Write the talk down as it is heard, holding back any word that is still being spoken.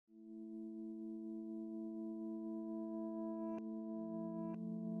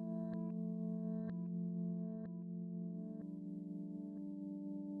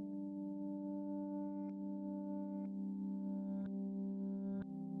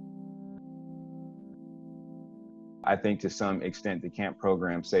I think to some extent the camp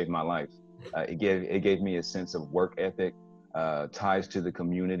program saved my life. It gave me a sense of work ethic, ties to the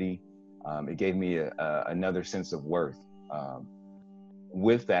community. It gave me another sense of worth.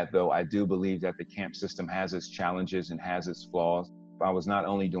 With that, though, I do believe that the camp system has its challenges and has its flaws. I was not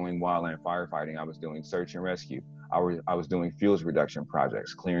only doing wildland firefighting, I was doing search and rescue. I was doing fuels reduction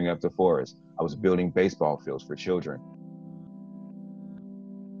projects, clearing up the forest. I was building baseball fields for children.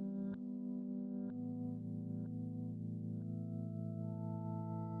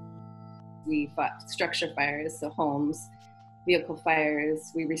 We fought structure fires, so homes, vehicle fires.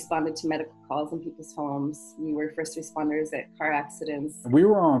 We responded to medical calls in people's homes. We were first responders at car accidents. We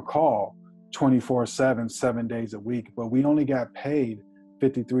were on call 24/7, 7 days a week, but we only got paid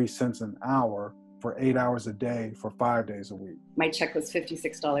 53 cents an hour for 8 hours a day for 5 days a week. My check was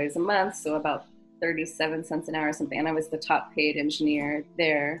 $56 a month, so about 37 cents an hour or something, and I was the top paid engineer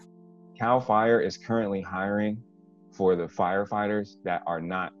there. CAL FIRE is currently hiring for the firefighters that are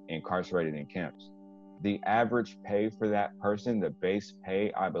not incarcerated in camps. The average pay for that person, the base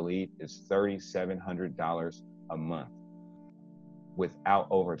pay, I believe, is $3,700 a month without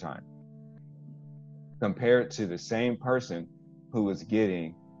overtime, compared to the same person who is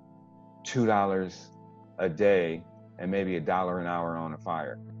getting $2 a day and maybe $1 an hour on a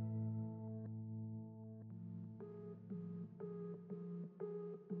fire.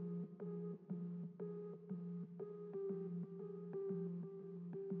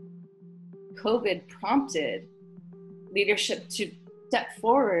 COVID prompted leadership to step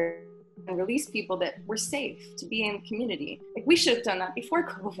forward and release people that were safe to be in the community. Like, we should have done that before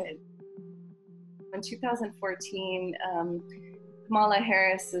COVID. In 2014, Kamala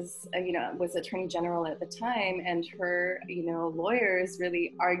Harris was Attorney General at the time, and her lawyers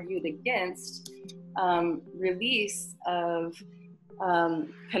really argued against release of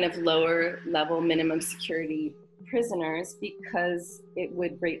kind of lower level minimum security prisoners because it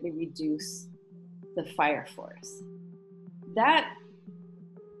would greatly reduce the fire force. That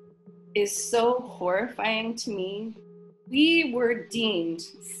is so horrifying to me. We were deemed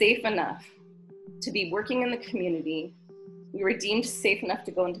safe enough to be working in the community. We were deemed safe enough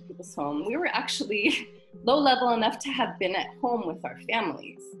to go into people's home. We were actually low level enough to have been at home with our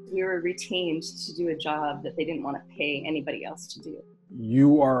families. We were retained to do a job that they didn't want to pay anybody else to do.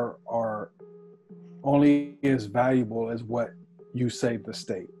 You are only as valuable as what you save the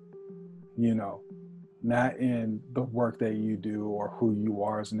state, not in the work that you do or who you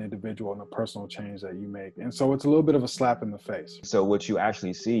are as an individual and the personal change that you make. And so it's a little bit of a slap in the face. So what you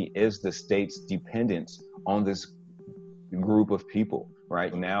actually see is the state's dependence on this group of people.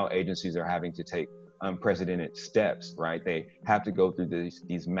 Right now, agencies are having to take unprecedented steps, right? They have to go through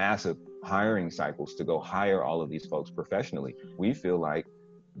these massive hiring cycles to go hire all of these folks professionally. We feel like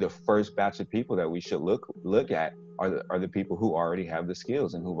the first batch of people that we should look at are the people who already have the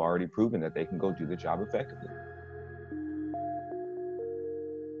skills and who've already proven that they can go do the job effectively.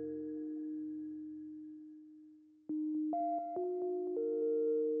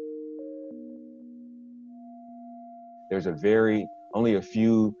 There's only a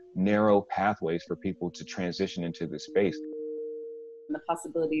few narrow pathways for people to transition into this space. The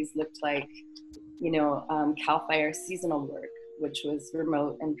possibilities looked like, CAL FIRE seasonal work, which was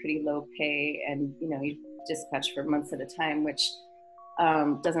remote and pretty low pay, and you dispatch for months at a time, which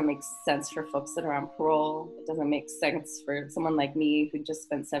doesn't make sense for folks that are on parole. It doesn't make sense for someone like me who just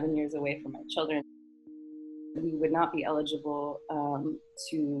spent 7 years away from my children. We would not be eligible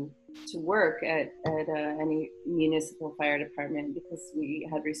to work at any municipal fire department because we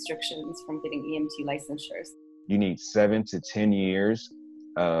had restrictions from getting EMT licensures. You need 7 to 10 years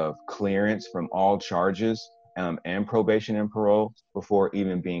of clearance from all charges and probation and parole before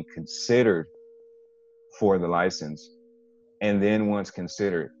even being considered for the license. And then once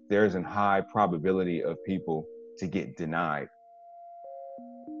considered, there's a high probability of people to get denied.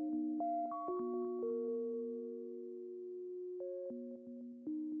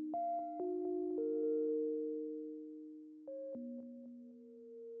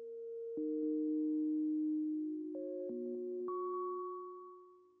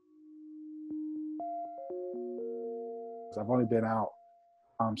 I've only been out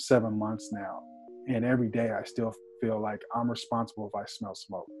 7 months now, and every day I still feel like I'm responsible if I smell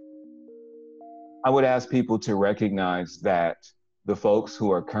smoke. I would ask people to recognize that the folks who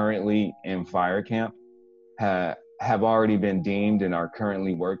are currently in fire camp have already been deemed and are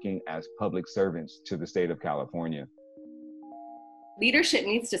currently working as public servants to the state of California. Leadership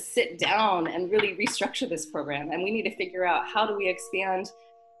needs to sit down and really restructure this program, and we need to figure out how do we expand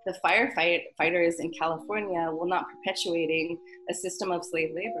the firefighters in California while not perpetuating a system of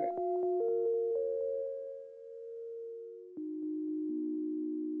slave labor.